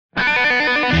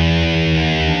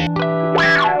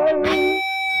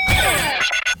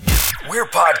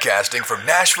podcasting from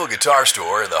Nashville Guitar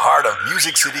Store in the heart of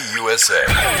Music City, USA.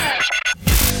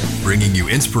 Bringing you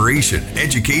inspiration,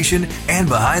 education, and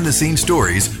behind-the-scenes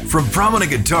stories from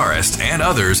prominent guitarists and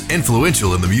others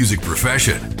influential in the music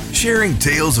profession. Sharing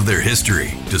tales of their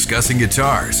history, discussing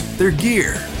guitars, their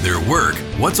gear, their work,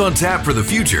 what's on tap for the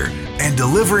future, and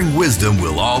delivering wisdom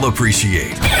we'll all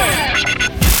appreciate.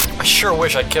 I sure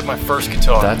wish I'd kept my first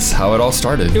guitar. That's how it all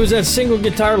started. It was that single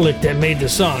guitar lick that made the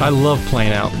song. I love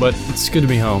playing out, but it's good to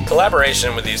be home.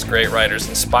 Collaboration with these great writers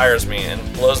inspires me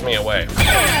and blows me away.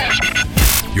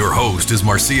 Your host is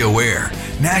Marcia Ware,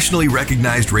 nationally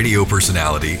recognized radio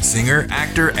personality, singer,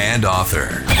 actor, and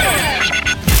author.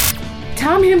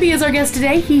 Tom Hemby is our guest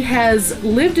today. He has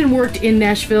lived and worked in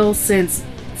Nashville since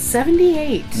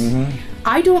 78. Mm-hmm.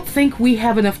 I don't think we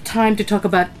have enough time to talk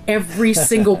about every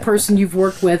single person you've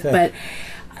worked with, but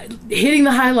hitting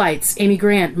the highlights: Amy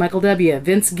Grant, Michael W.,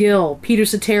 Vince Gill, Peter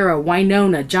Cetera,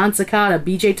 Wynonna, John Secada,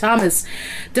 B.J. Thomas,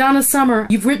 Donna Summer.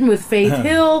 You've written with Faith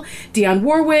Hill, Dionne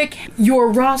Warwick.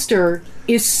 Your roster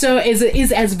is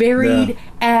as varied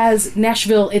as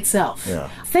Nashville itself. Yeah.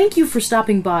 Thank you for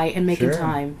stopping by and making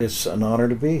time. It's an honor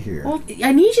to be here. Well,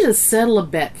 I need you to settle a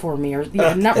bet for me, or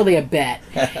not really a bet.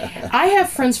 I have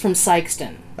friends from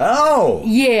Sikeston. Oh!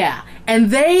 Yeah,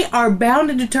 and they are bound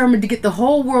and determined to get the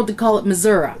whole world to call it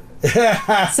Missouri.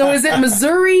 So is it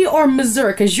Missouri or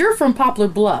Missouri? Because you're from Poplar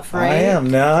Bluff, right? I am.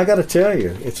 Now, I got to tell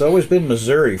you, it's always been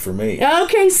Missouri for me.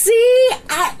 Okay, see?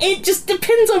 It just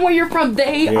depends on where you're from.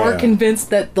 They are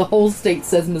convinced that the whole state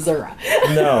says Missouri.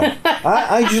 No.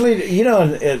 I usually,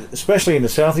 especially in the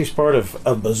southeast part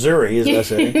of Missouri, as I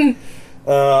say,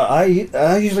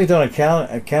 I usually don't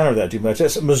encounter that too much.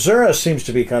 Missouri seems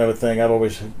to be kind of a thing. I've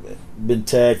always been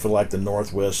tagged for like the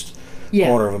northwest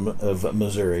corner of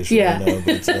Missouri.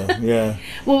 So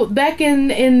Well, back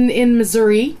in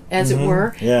Missouri, as it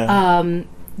were,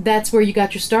 that's where you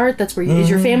got your start. That's where is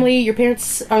your family, your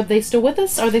parents, are they still with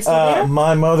us? Are they still there?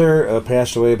 My mother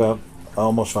passed away about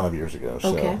almost 5 years ago.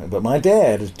 So, but my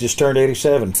dad just turned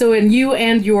 87. So, and you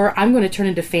and I'm going to turn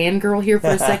into fangirl here for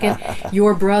a second.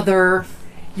 Your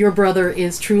brother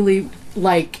is truly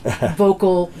like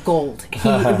vocal gold.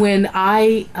 When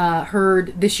I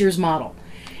heard this year's model,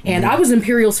 and I was an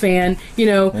Imperials fan,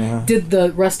 did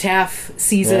the Russ Taff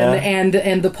season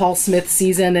and the Paul Smith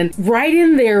season, and right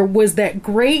in there was that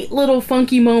great little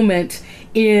funky moment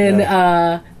in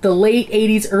the late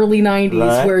 80s, early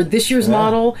 90s, where this year's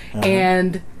model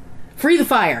and Free the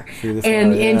Fire.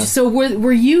 And so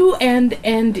were you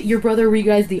and your brother, were you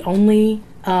guys the only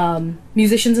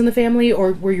musicians in the family,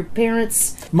 or were your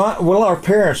parents? Our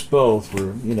parents both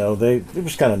were. It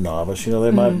was kind of novice.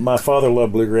 My father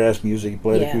loved bluegrass music. He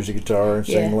played acoustic guitar and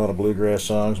sang a lot of bluegrass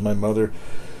songs. My mother,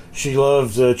 she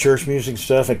loved church music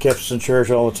stuff and kept us in church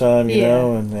all the time.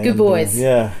 And good boys.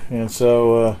 And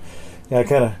so I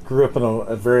kind of grew up in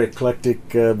a very eclectic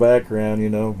background.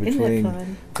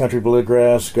 Between country,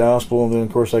 bluegrass, gospel, and then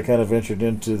of course I kind of ventured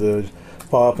into the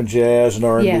pop and jazz and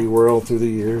R&B world through the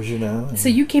years, So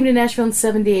you came to Nashville in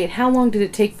 78. How long did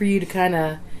it take for you to kind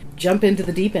of jump into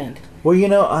the deep end?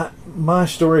 Well, my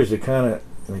story is a kind of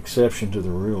an exception to the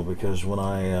rule, because when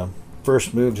I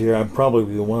first moved here, I'm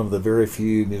probably one of the very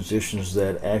few musicians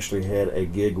that actually had a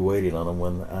gig waiting on them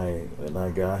when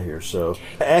I got here. So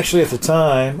actually at the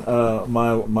time,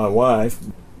 my wife,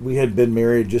 we had been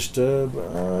married just a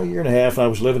year and a half, and I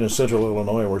was living in central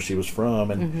Illinois where she was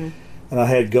from, and and I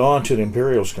had gone to an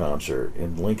Imperials concert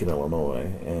in Lincoln,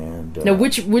 Illinois, and now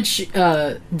which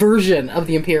version of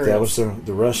the Imperials? That was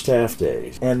the Russ Taff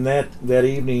days. And that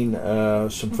evening,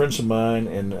 some friends of mine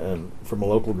and from a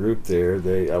local group there,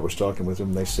 I was talking with them,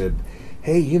 and they said,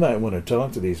 "Hey, you might want to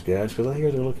talk to these guys because I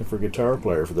hear they're looking for a guitar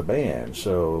player for the band."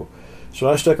 So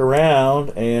I stuck around,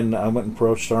 and I went and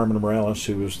approached Armin Morales,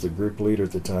 who was the group leader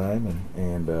at the time,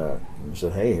 and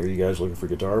said, "Hey, are you guys looking for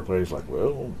guitar players?" Like,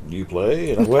 "Well, do you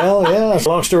play?" And well, yeah.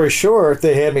 Long story short,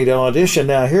 they had me to audition.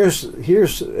 Now, here's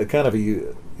a kind of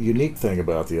a unique thing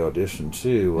about the audition,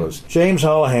 too, was James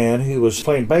Holohan, who was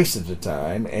playing bass at the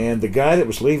time, and the guy that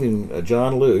was leaving,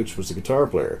 John Lutz, was the guitar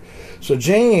player. So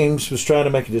James was trying to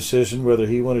make a decision whether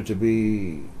he wanted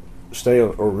to stay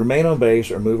or remain on bass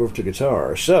or move over to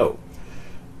guitar. So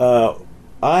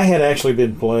I had actually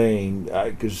been playing,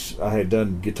 because I had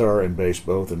done guitar and bass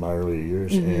both in my early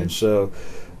years, and so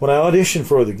when I auditioned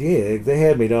for the gig, they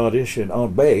had me to audition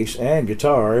on bass and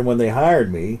guitar, and when they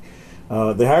hired me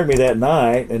that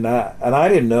night, and I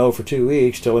didn't know for 2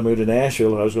 weeks till I moved to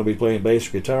Nashville I was going to be playing bass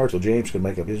or guitar till James could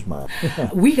make up his mind.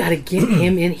 We got to get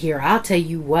him in here. I'll tell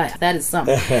you what, that is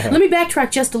something. Let me backtrack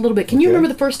just a little bit. Can you remember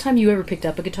the first time you ever picked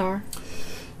up a guitar?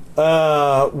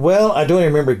 Well, I don't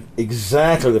even remember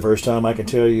exactly the first time. I can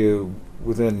tell you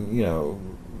within,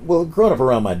 well, growing up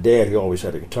around my dad, who always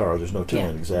had a guitar, there's no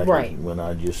telling exactly when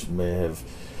I just may have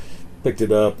picked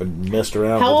it up and messed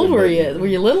around How with it. old were you? Were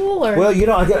you little? Or?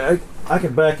 Well, I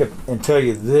can back up and tell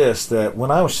you this, that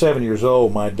when I was 7 years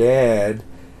old, my dad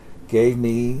gave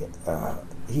me,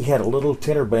 he had a little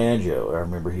tenor banjo. I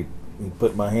remember he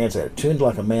put my hands at it, tuned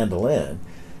like a mandolin.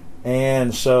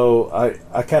 And so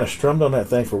I kind of strummed on that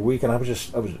thing for a week, and I was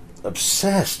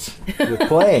obsessed with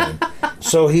playing.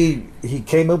 So he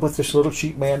came up with this little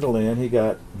cheap mandolin he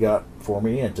got for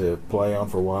me and to play on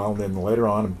for a while, and then later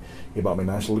on he bought me a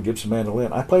nice little Gibson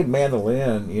mandolin. I played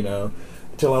mandolin,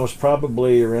 until I was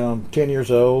probably around 10 years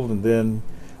old, and then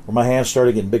when my hands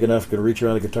started getting big enough I could reach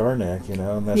around a guitar neck,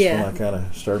 and that's when I kind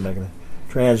of started making a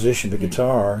transition to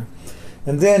guitar.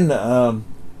 And then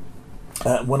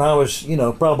when I was,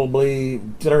 probably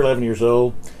 10 or 11 years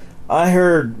old, I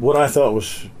heard what I thought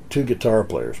was two guitar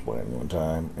players playing one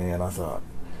time, and I thought,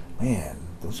 man,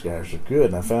 those guys are good.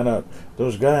 And I found out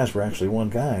those guys were actually one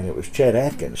guy, and it was Chet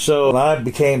Atkins. So I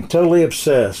became totally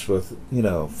obsessed with,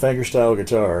 fingerstyle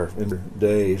guitar in the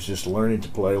days, just learning to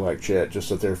play like Chet, just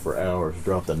sit there for hours,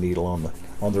 drop the needle on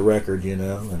the record,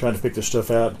 and trying to pick this stuff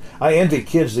out. I envy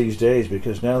kids these days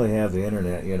because now they have the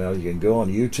internet, you can go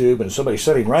on YouTube and somebody's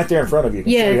sitting right there in front of you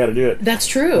can show you how to do it. That's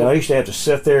true. And I used to have to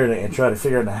sit there and try to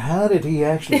figure out how did he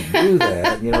actually do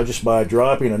that, just by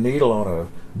dropping a needle on a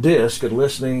disc and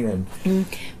listening. And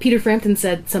Peter Frampton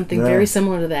said something very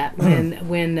similar to that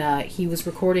when he was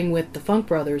recording with the Funk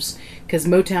Brothers, because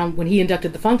Motown, when he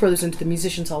inducted the Funk Brothers into the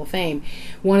Musicians Hall of Fame,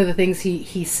 one of the things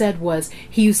he said was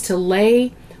he used to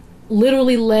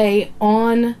literally lay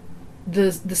on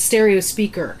the stereo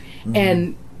speaker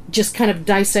and just kind of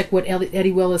dissect what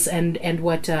Eddie Willis and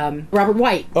what Robert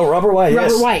White. Oh, Robert White.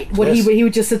 Robert White. What he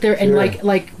would just sit there and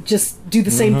like just do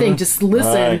the same thing, just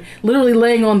listen, literally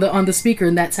laying on the speaker,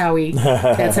 and that's how he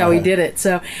did it.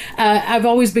 So I've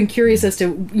always been curious as to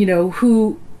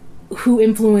who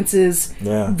influences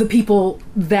the people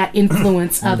that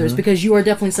influence others, because you are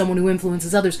definitely someone who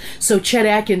influences others. So Chet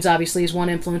Atkins obviously is one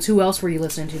influence. Who else were you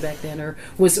listening to back then, or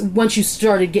was once you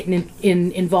started getting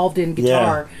involved in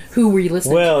guitar, who were you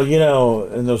listening to? Well,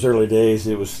 in those early days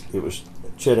it was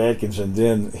Chet Atkins, and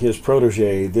then his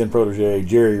protege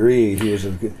Jerry Reed. He was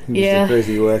the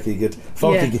crazy wacky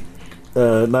funky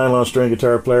nylon string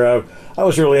guitar player. I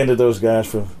was really into those guys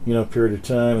for a period of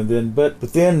time, and then but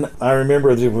then I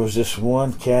remember there was this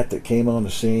one cat that came on the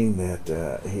scene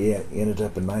that he ended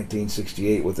up in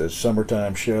 1968 with a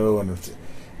summertime show and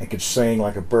could sing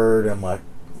like a bird. I'm like,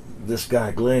 this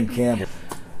guy Glenn Campbell,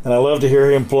 and I loved to hear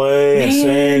him play and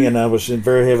sing, and I was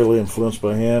very heavily influenced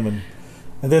by him,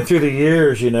 and then through the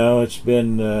years, it's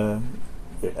been a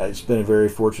very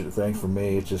fortunate thing for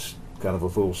me. It's just kind of a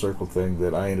full circle thing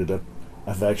that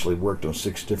I've actually worked on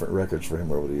 6 different records for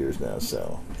him over the years now.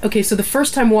 So okay, so the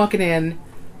first time walking in,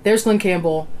 there's Glenn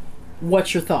Campbell.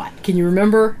 What's your thought? Can you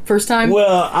remember first time?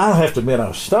 Well, I'll have to admit I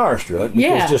was starstruck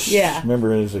because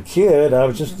remember as a kid I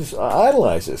was just I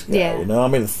idolized this guy. Yeah. I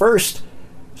mean, the first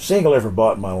single I ever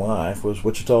bought in my life was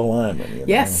Wichita Lineman.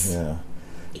 Yes. Yeah.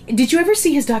 Did you ever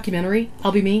see his documentary,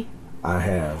 I'll Be Me? I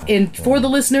have. And for the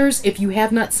listeners, if you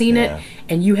have not seen it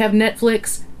and you have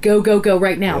Netflix, go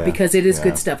right now because it is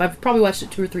good stuff. I've probably watched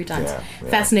it 2 or 3 times.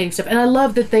 Fascinating stuff. And I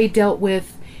love that they dealt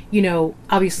with,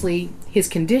 obviously his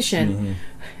condition,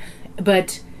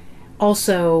 but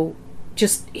also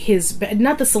just his,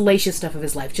 not the salacious stuff of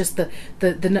his life, just the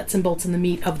nuts and bolts and the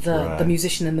meat of the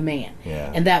musician and the man.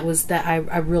 Yeah. And that was that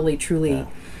I really, truly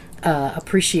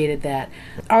appreciated that.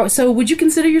 So would you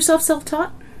consider yourself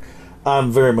self-taught?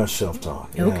 I'm very much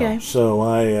self-taught. Okay. So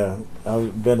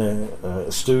I've been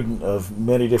a student of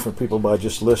many different people by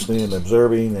just listening and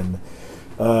observing. And,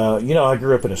 I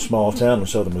grew up in a small town in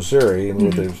southern Missouri,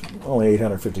 and there was only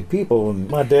 850 people. And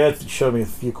my dad showed me a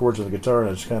few chords of the guitar, and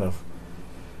I just kind of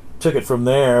took it from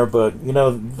there. But,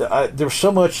 there was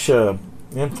so much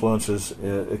influences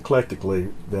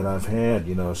eclectically that I've had,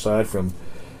 aside from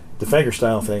the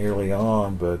fingerstyle thing early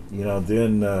on. But,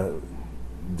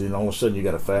 then all of a sudden you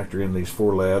got to factor in these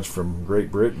 4 lads from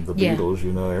Great Britain, the Beatles.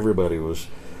 Everybody was,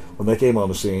 when they came on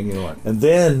the scene, and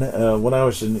then when I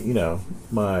was in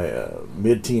my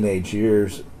mid-teenage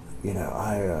years,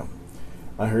 I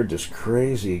heard this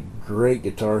crazy great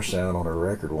guitar sound on a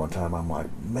record one time. I'm like,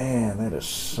 man, that is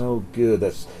so good.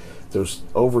 Those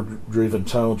overdriven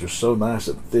tones are so nice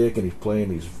and thick, and he's playing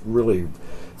these really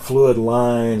fluid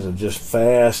lines and just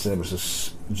fast, and it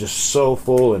was just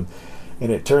soulful. And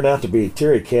it turned out to be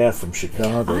Terry Kath from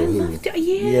Chicago. I loved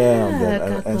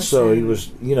it. And so he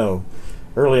was,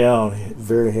 early on,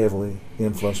 very heavily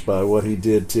influenced by what he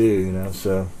did too, you know.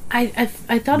 So I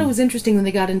thought it was interesting when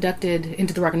they got inducted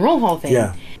into the Rock and Roll Hall of Fame.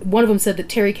 Yeah. One of them said that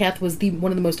Terry Kath was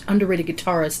one of the most underrated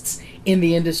guitarists in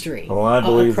the industry. Oh, I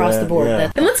believe across that, the board.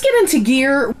 yeah. And let's get into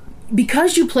gear.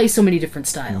 Because you play so many different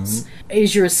styles,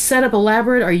 is your setup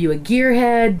elaborate? Are you a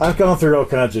gearhead? I've gone through all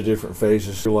kinds of different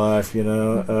phases of life, you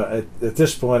know. At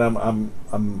this point, I'm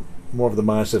more of the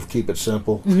mindset of keep it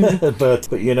simple.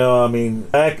 but you know, I mean,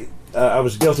 I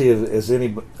was guilty of, as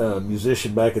any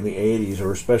musician back in the 80s,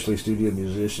 or especially studio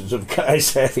musicians, of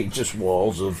guys having just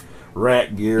walls of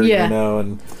rack gear, you know,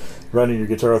 and running your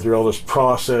guitar through all this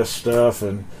process stuff.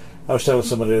 And I was telling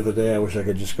somebody the other day, I wish I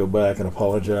could just go back and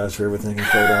apologize for everything he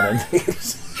played on in the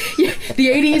 80s. Yeah, the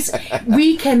 80s,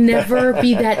 we can never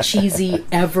be that cheesy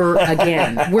ever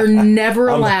again. We're never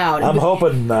allowed. I'm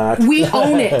hoping not. We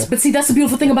own it. But see, that's the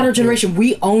beautiful thing about our generation.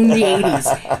 We own the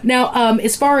 80s. Now,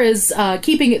 as far as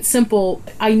keeping it simple,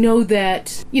 I know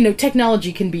that, you know,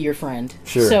 technology can be your friend.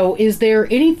 Sure. So is there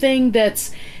anything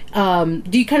that's, do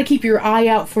you kind of keep your eye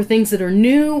out for things that are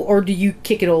new, or do you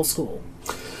kick it old school?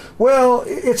 Well,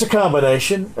 it's a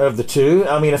combination of the two.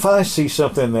 I mean, if I see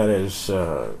something that is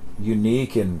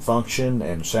unique in function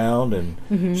and sound, and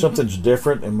something's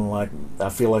different, and like I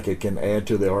feel like it can add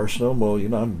to the arsenal, well, you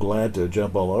know, I'm glad to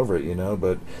jump all over it, you know.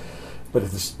 But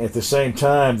at the same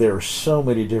time, there are so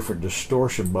many different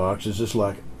distortion boxes. It's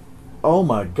like, oh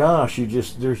my gosh,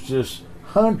 there's just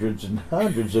hundreds and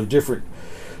hundreds of different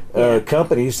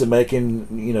companies that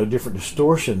making, you know, different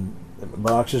distortion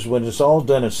boxes. When it's all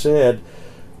done and said,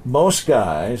 most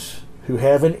guys who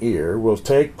have an ear will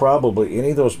take probably any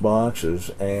of those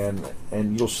boxes, and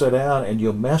you'll sit down and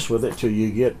you'll mess with it till you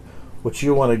get what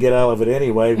you want to get out of it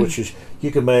anyway, which is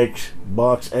you can make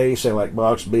box A sound like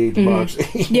box B to box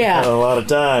E. Yeah. A lot of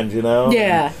times, you know.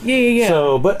 Yeah.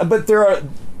 So, but there are.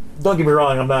 Don't get me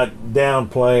wrong. I'm not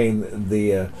downplaying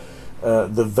the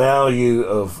value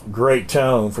of great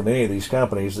tone from any of these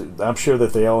companies. I'm sure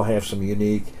that they all have some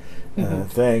unique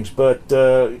things, but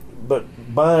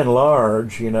by and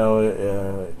large, you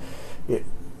know,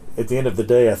 at the end of the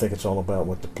day, I think it's all about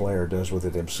what the player does with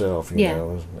it himself, you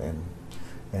know,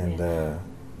 and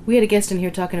we had a guest in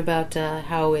here talking about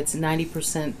how it's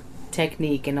 90%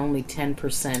 technique and only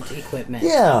 10% equipment.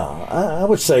 Yeah, I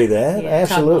would say that,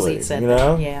 absolutely, said you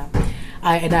know. That. Yeah,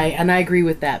 I agree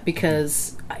with that,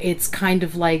 because it's kind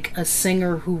of like a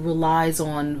singer who relies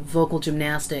on vocal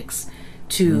gymnastics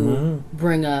to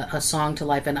bring a song to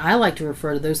life. And I like to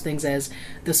refer to those things as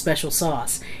the special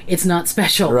sauce. It's not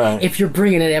special if you're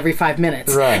bringing it every 5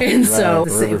 minutes. And so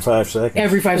or every 5 seconds.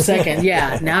 Every 5 seconds,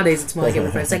 yeah. Nowadays it's more like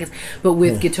every 5 seconds. But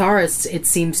with guitarists, it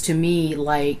seems to me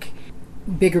like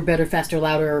bigger, better, faster,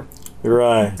 louder.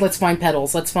 Let's find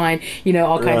pedals. Let's find, you know,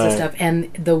 all kinds of stuff.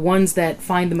 And the ones that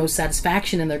find the most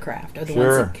satisfaction in their craft are the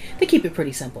ones that keep it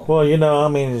pretty simple. Well, you know, I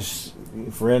mean,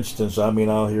 for instance, I mean,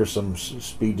 I'll hear some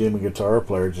speed demon guitar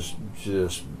player just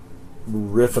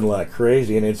riffing like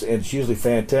crazy, and it's usually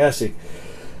fantastic.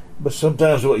 But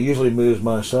sometimes what usually moves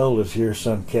my soul is hear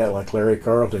some cat like Larry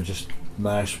Carlton just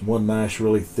one nice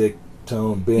really thick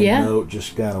tone bend note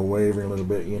just kind of wavering a little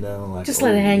bit, you know, like just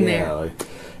let it hang there.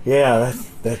 Yeah,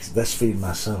 that's feeding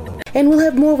my soul. And we'll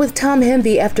have more with Tom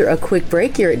Hemby after a quick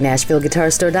break here at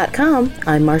NashvilleGuitarStore.com.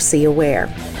 I'm Marcia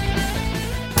Ware.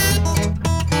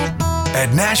 At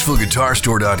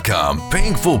NashvilleGuitarStore.com,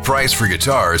 paying full price for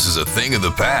guitars is a thing of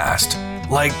the past.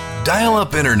 Like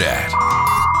dial-up internet.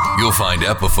 You'll find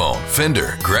Epiphone,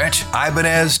 Fender, Gretsch,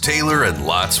 Ibanez, Taylor, and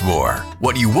lots more.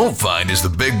 What you won't find is the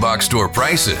big box store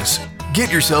prices.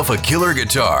 Get yourself a killer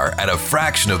guitar at a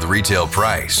fraction of the retail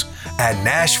price at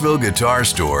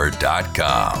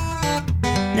NashvilleGuitarStore.com.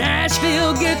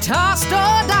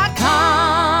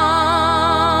 NashvilleGuitarStore.com.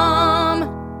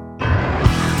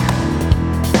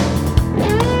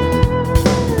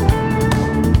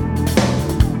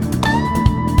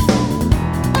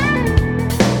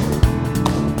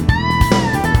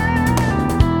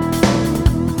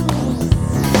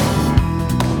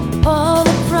 All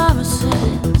the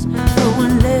promises that were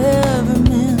never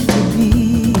meant to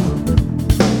be.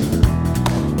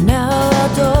 Now I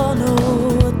don't know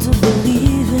what to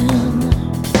believe in.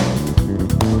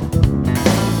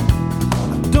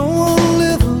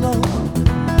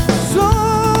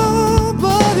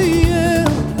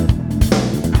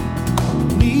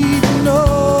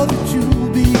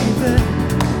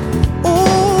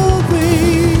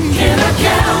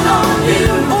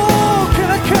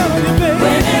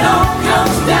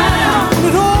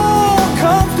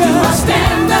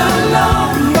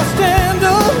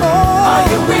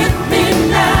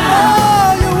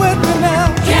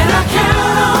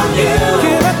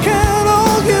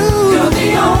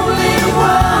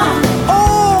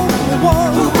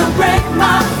 to break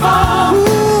my fall.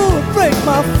 Ooh, break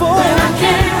my fall. When I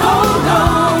can't hold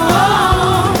on.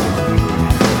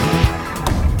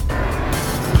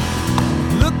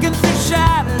 Looking through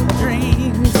shattered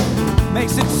dreams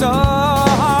makes it so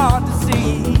hard to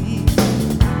see.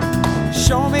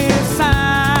 Show me a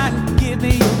sign, give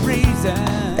me a reason.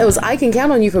 That was I Can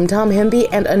Count on You from Tom Hemby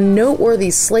and a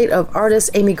noteworthy slate of artists,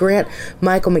 Amy Grant,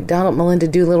 Michael McDonald, Melinda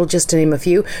Doolittle, just to name a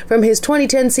few, from his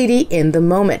 2010 CD, In the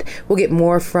Moment. We'll get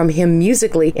more from him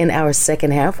musically in our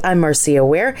second half. I'm Marcia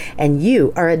Ware, and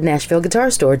you are at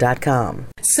NashvilleGuitarStore.com.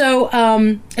 So,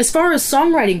 as far as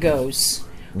songwriting goes,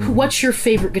 what's your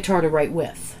favorite guitar to write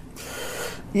with?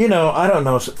 You know, I don't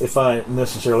know if I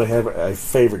necessarily have a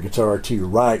favorite guitar to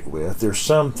write with. There's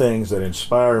some things that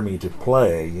inspire me to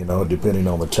play, you know, depending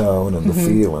on the tone and the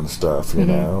feel and stuff, you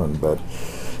know. And but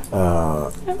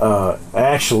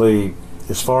actually,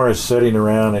 as far as sitting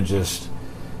around and just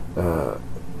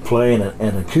playing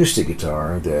an acoustic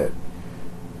guitar that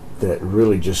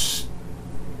really just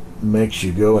makes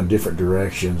you go in different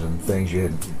directions and things you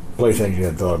hadn't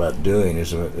thought about doing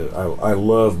is I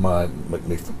love my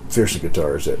McPherson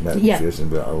guitars that Matt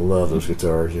McPherson. I love those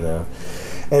guitars, you know.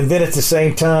 And then at the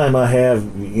same time, I have,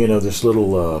 you know, this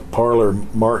little Parlor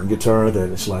Martin guitar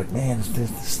that it's like, man,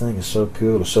 this thing is so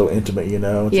cool, it's so intimate, you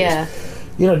know. It's just,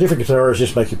 you know, different guitars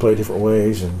just make you play different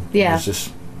ways, and it's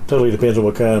just totally depends on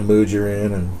what kind of mood you're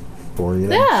in and for, you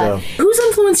know. Yeah. So, who's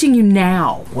influencing you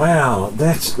now? wow,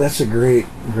 that's a great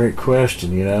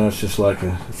question. You know, it's just like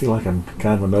I feel like I'm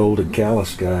kind of an old and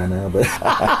callous guy now, but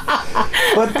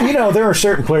but you know, there are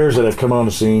certain players that have come on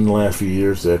the scene the last few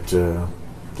years that you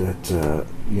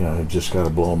know have just kind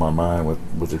of blown my mind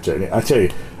with their technique. I tell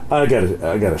you, I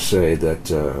gotta say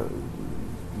that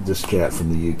this cat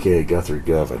from the UK, Guthrie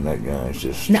Govan, that guy is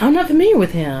just. No, I'm not familiar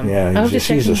with him. Yeah,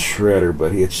 he's a shredder,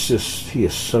 but he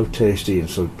is so tasty and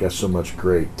so got so much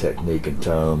great technique and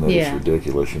tone that it's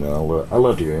ridiculous. You know, I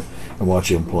love to hear him and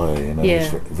watch him play. You know, he's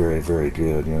very, very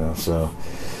good. You know, so.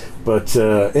 But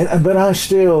I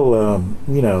still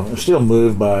you know, I'm still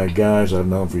moved by guys I've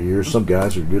known for years. Some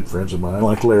guys are good friends of mine,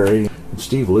 like Larry and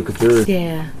Steve Lukather.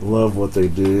 Yeah, love what they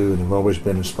do and have always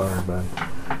been inspired by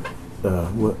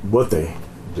what they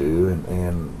do,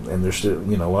 and they're still,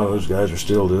 you know, a lot of those guys are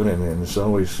still doing it, and it's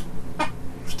always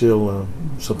still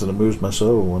something that moves my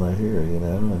soul when I hear it, you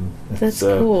know. And that's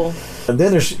cool. And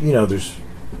then there's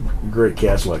great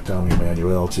cats like Tommy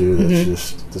Emmanuel too.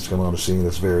 That's come on the scene.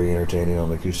 That's very entertaining on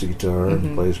the acoustic guitar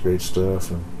and plays great stuff.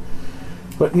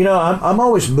 But you know, I'm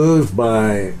always moved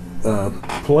by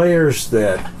players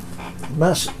that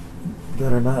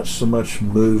are not so much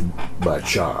moved by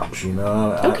chops. You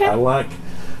know, I like.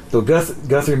 Though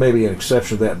Guthrie may be an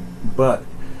exception to that, but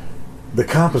the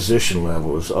composition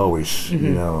level is always, you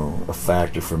know, a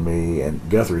factor for me, and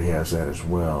Guthrie has that as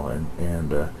well.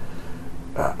 And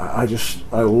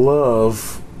I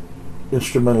love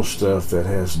instrumental stuff that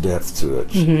has depth to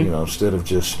it. You know, instead of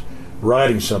just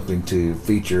writing something to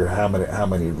feature how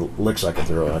many licks I can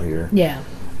throw out here. Yeah,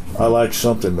 I like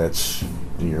something that's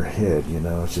in your head. You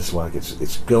know, it's just like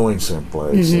it's going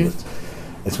someplace. And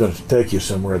it's going to take you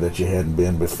somewhere that you hadn't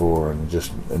been before,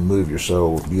 and move your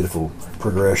soul with beautiful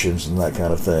progressions and that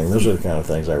kind of thing. Those are the kind of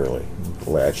things I really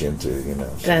latch into, you know.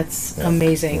 So, that's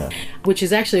amazing. Yeah. Which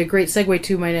is actually a great segue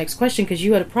to my next question, because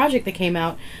you had a project that came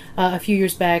out a few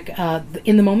years back,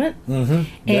 In the Moment,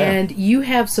 and you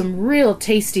have some real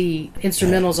tasty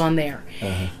instrumentals on there.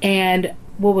 And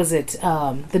what was it?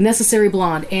 The Necessary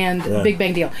Blonde and Big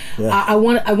Bang Deal. I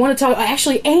want to talk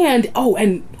actually, and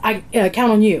I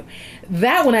Count on You.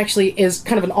 That one actually is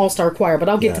kind of an all-star choir, but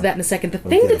I'll get to that in a second. The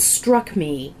thing that struck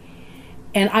me,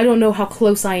 and I don't know how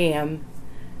close I am,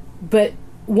 but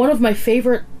one of my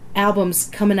favorite albums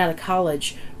coming out of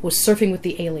college was Surfing with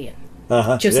the Alien.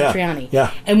 Joe Satriani.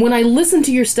 Yeah. And when I listen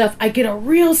to your stuff, I get a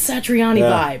real Satriani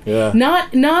vibe. Yeah.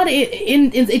 Not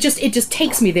it just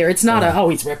takes me there. It's not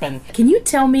he's ripping. Can you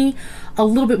tell me a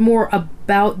little bit more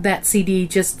about that CD?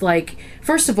 Just like,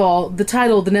 first of all, the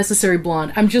title, The Necessary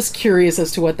Blonde. I'm just curious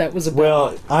as to what that was about.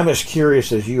 Well, I'm as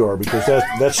curious as you are, because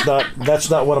that's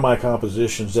not one of my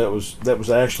compositions. That was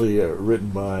actually written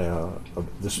by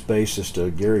this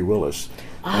bassist Gary Willis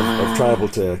of Tribal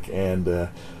Tech, and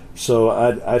so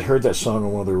I'd heard that song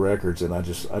on one of their records, and I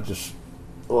just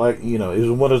like, you know, it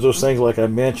was one of those things, like I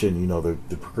mentioned, you know,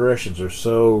 the progressions are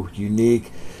so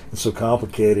unique and so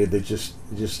complicated that just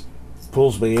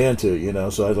pulls me into it, you know.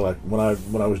 So I was like, when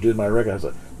I was doing my record, I was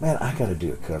like, man, I got to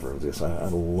do a cover of this. I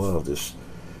love this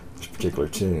particular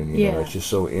tune, you know. It's just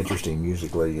so interesting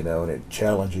musically, you know, and it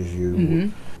challenges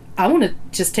you. I want to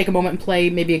just take a moment and play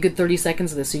maybe a good 30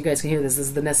 seconds of this so you guys can hear this. This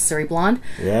is The Necessary Blonde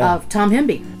of Tom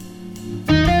Hemby.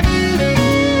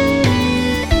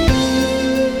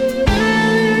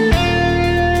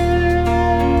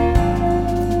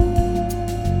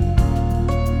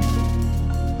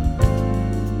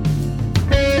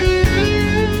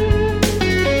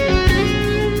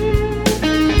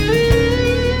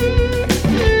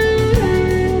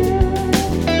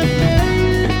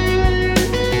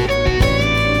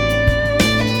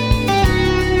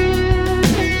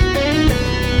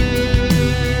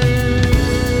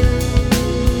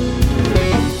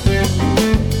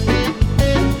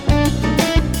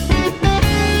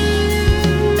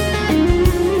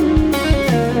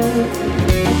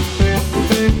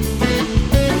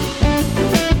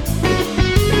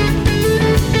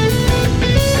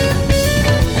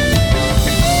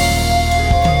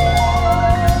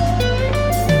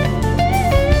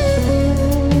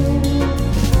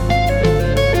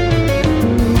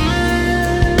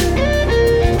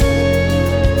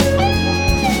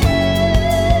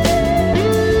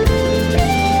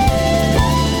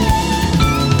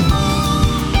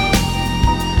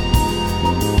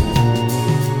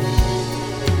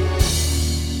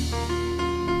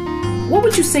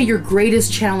 say your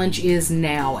greatest challenge is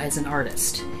now as an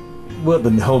artist? Well, the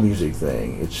whole music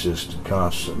thing, it's just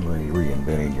constantly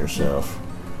reinventing yourself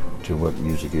to what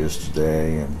music is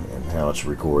today, and how it's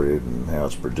recorded and how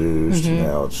it's produced and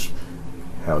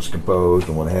how it's composed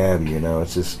and what have you. You know,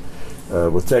 it's just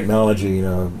with technology, you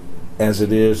know, as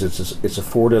it is, it's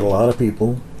afforded a lot of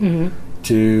people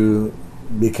to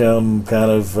become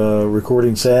kind of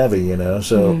recording savvy, you know.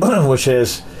 So which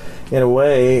has, in a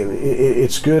way,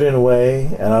 it's good in a way,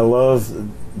 and I love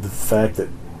the fact that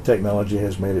technology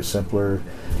has made it simpler,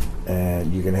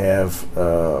 and you can have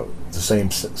the same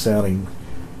sounding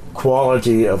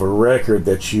quality of a record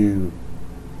that you,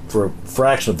 for a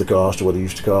fraction of the cost of what it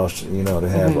used to cost, you know, to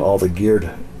have all the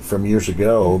gear from years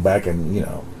ago, back in, you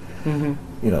know,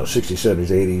 60s, 70s,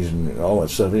 80s, and all that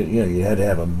stuff. You know, you had to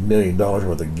have $1 million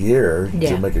worth of gear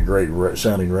to make a great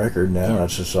sounding record. Now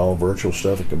it's just all virtual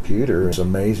stuff, a computer. It's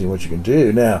amazing what you can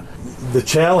do. Now, the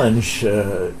challenge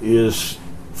is,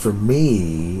 for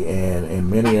me and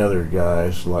many other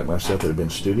guys like myself that have been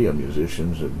studio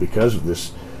musicians, because of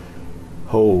this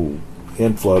whole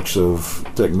influx of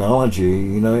technology,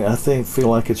 you know, I feel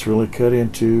like it's really cut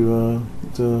into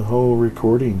the whole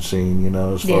recording scene, you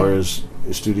know, as far as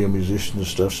studio musicians and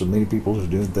stuff. So many people are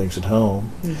doing things at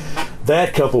home.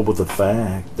 That, coupled with the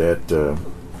fact that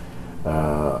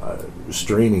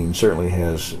streaming certainly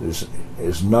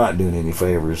is not doing any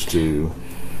favors to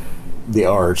the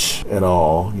arts at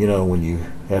all. You know, when you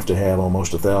have to have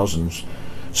almost 1,000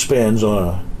 spins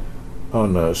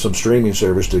on some streaming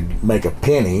service to make a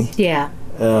penny.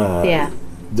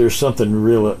 There's something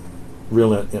real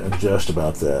unjust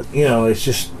about that. You know, it's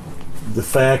just, the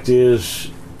fact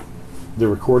is, the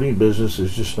recording business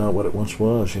is just not what it once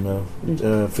was, you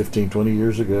know, 15, 20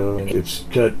 years ago. It's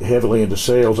cut heavily into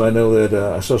sales. I know that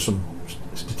I saw some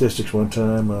statistics one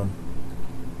time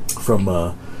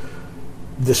from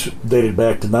this dated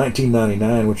back to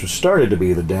 1999, which was started to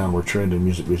be the downward trend in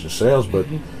music business sales, but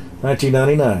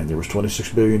 1999, there was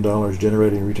 $26 billion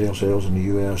generated in retail sales in the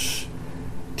U.S.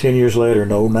 10 years later, in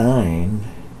 2009,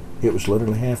 it was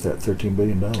literally half that, $13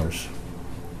 billion.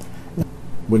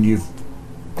 When you've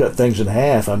cut things in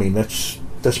half, I mean, that's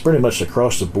pretty much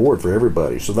across the board for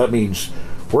everybody. So that means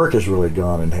work has really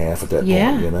gone in half at that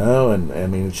point, you know? And I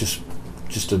mean, it's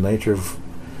just the nature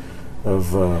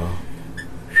of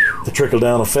the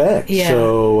trickle-down effect.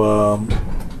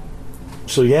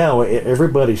 So yeah,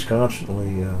 everybody's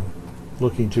constantly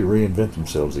looking to reinvent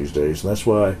themselves these days, and that's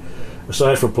why,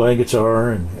 aside from playing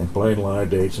guitar and playing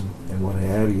live dates and what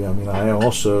have you, I mean, I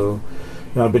also, you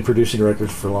know, I've been producing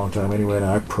records for a long time anyway, and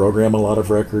I program a lot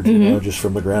of records, you know, just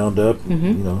from the ground up, you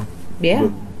know,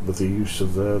 with the use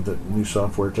of the new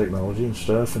software technology and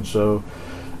stuff, and so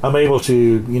I'm able to,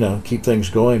 you know, keep things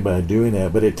going by doing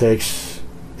that, but it takes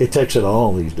it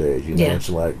all these days, you know. It's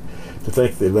like, to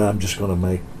think that I'm just going to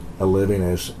make a living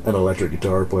as an electric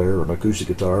guitar player or an acoustic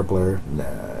guitar player, nah,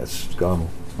 it's gone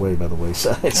way by the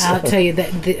wayside. I'll tell you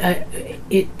that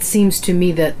it seems to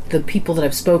me that the people that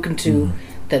I've spoken to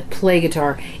that play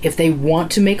guitar, if they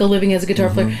want to make a living as a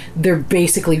guitar player, they're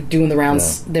basically doing the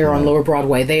rounds. They're on Lower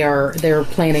Broadway. They're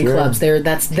playing in clubs.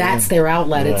 That's their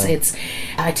outlet. It's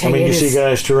I tell you, you see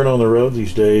guys touring on the road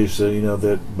these days. You know,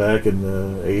 that back in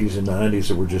the 80s and 90s,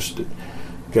 that were just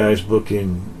guys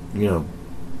booking, you know,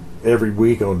 every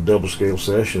week on double scale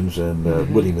sessions, and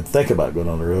wouldn't even think about going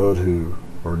on the road, who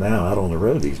are now out on the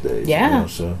road these days. You know,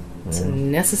 so it's a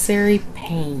necessary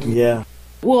pain. Yeah.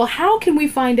 Well, how can we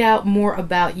find out more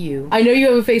about you? I know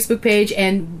you have a Facebook page,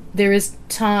 and there is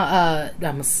Tom. I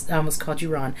almost called you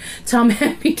Ron.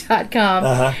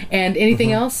 TomHemby.com. And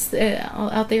anything else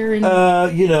out there?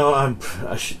 You know, I'm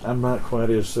not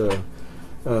quite as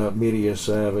media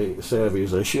savvy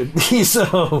as I should be.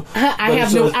 So I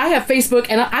have Facebook,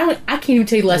 and I can't even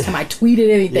tell you the last time I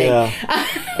tweeted anything.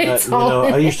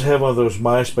 I used to have one of those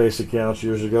MySpace accounts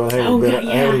years ago. I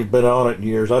haven't been on it in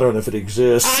years. I don't know if it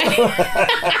exists. You have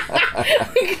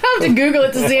to Google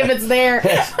it to see if it's there.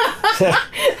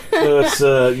 So it's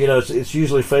you know, it's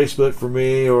usually Facebook for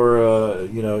me, or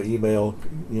you know, email.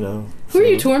 You know, who are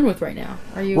you touring with right now?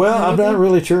 Are you? Well, I'm not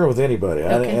really touring with anybody,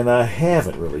 and I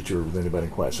haven't really toured with anybody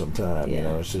in quite some time. You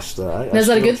know, it's just. Is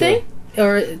that a good thing,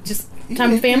 or just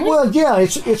time with family? Well, yeah,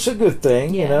 it's a good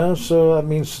thing. You know, so that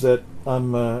means that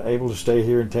I'm able to stay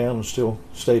here in town and still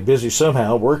stay busy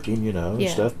somehow, working, you know, and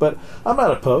stuff. But I'm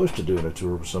not opposed to doing a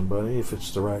tour with somebody if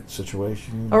it's the right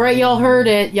situation. All right, y'all heard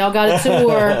it. Y'all got a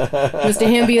tour. Mr.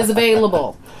 Hemby is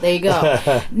available. There you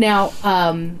go. Now,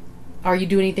 are you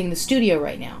doing anything in the studio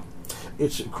right now?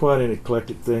 It's quite an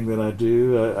eclectic thing that I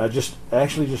do. I just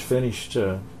finished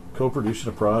co-producing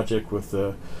a project with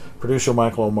producer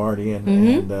Michael O'Marty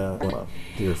and my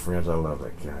dear friends. I love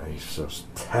that guy. He's so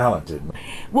talented.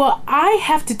 Well, I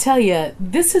have to tell you,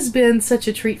 this has been such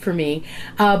a treat for me.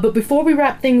 But before we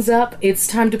wrap things up, it's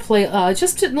time to play.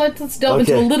 Let's delve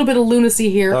into a little bit of lunacy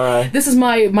here. All right. This is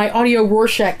my audio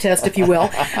Rorschach test, if you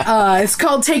will. It's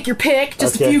called Take Your Pick.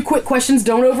 Just a few quick questions.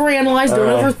 Don't overanalyze. Don't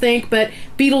overthink. But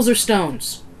Beatles or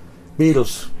Stones?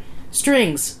 Beatles.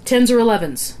 Strings, 10s or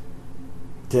 11s?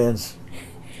 10s.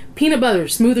 Peanut butter,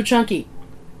 smooth or chunky?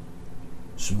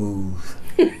 Smooth.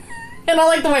 And I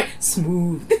like the way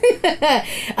smooth.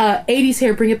 80s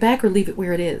hair, bring it back or leave it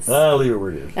where it is? I'll leave it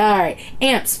where it is. All right.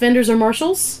 Amps, Fenders or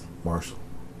Marshalls? Marshall.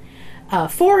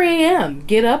 4 a.m.,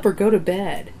 get up or go to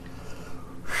bed?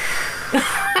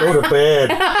 Go to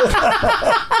bed.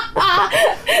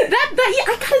 I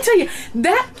gotta tell you,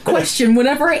 that question,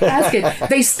 whenever I ask it,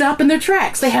 they stop in their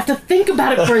tracks. They have to think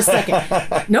about it for a second.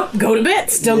 Nope, go to bed.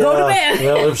 Still go to bed.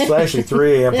 Well, it was actually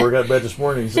 3 a.m. before I got to bed this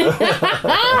morning. So.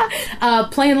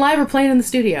 Playing live or playing in the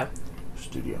studio?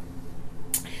 Studio.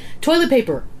 Toilet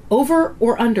paper, over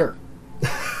or under?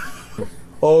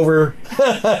 Over.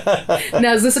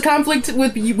 Now, is this a conflict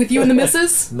with you and the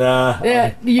missus? Nah.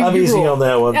 Yeah, I'm easy on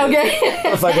that one. Okay.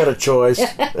 If I got a choice.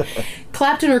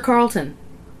 Clapton or Carlton?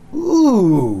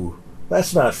 Ooh,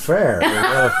 that's not fair.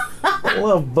 I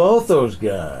love both those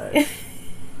guys.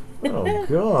 Oh,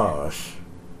 gosh.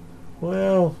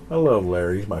 Well, I love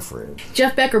Larry. He's my friend.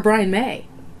 Jeff Beck or Brian May?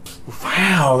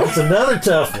 Wow, that's another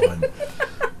tough one.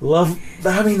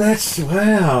 That's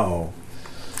wow.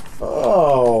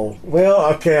 Oh,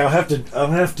 well, okay, I'll have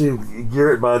to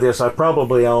gear it by this. I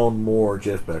probably own more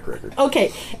Jeff Beck records.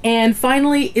 Okay, and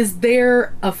finally, is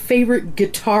there a favorite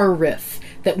guitar riff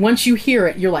that once you hear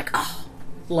it, you're like, oh,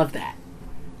 love that?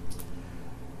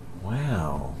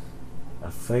 Wow,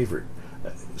 a favorite,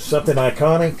 something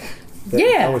iconic. Yeah.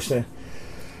 I understand.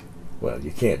 Well,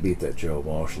 you can't beat that Joe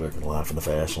Walsh looking Life in the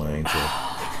Fast Lane. So.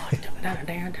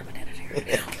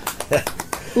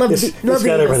 It's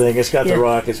got everything. It's got the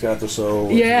rock. It's got the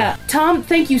soul. Yeah. Tom,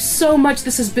 thank you so much.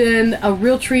 This has been a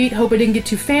real treat. Hope I didn't get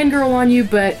too fangirl on you,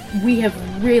 but we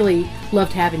have really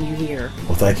loved having you here.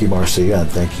 Well, thank you, Marcia, and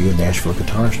thank you,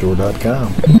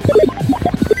 NashvilleGuitarStore.com.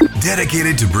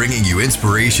 Dedicated to bringing you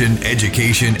inspiration,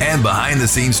 education, and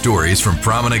behind-the-scenes stories from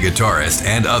prominent guitarists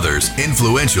and others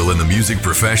influential in the music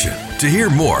profession. To hear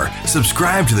more,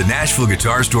 subscribe to the Nashville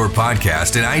Guitar Store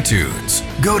podcast in iTunes.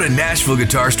 Go to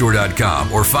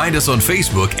NashvilleGuitarStore.com or find us on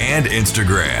Facebook and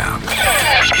Instagram.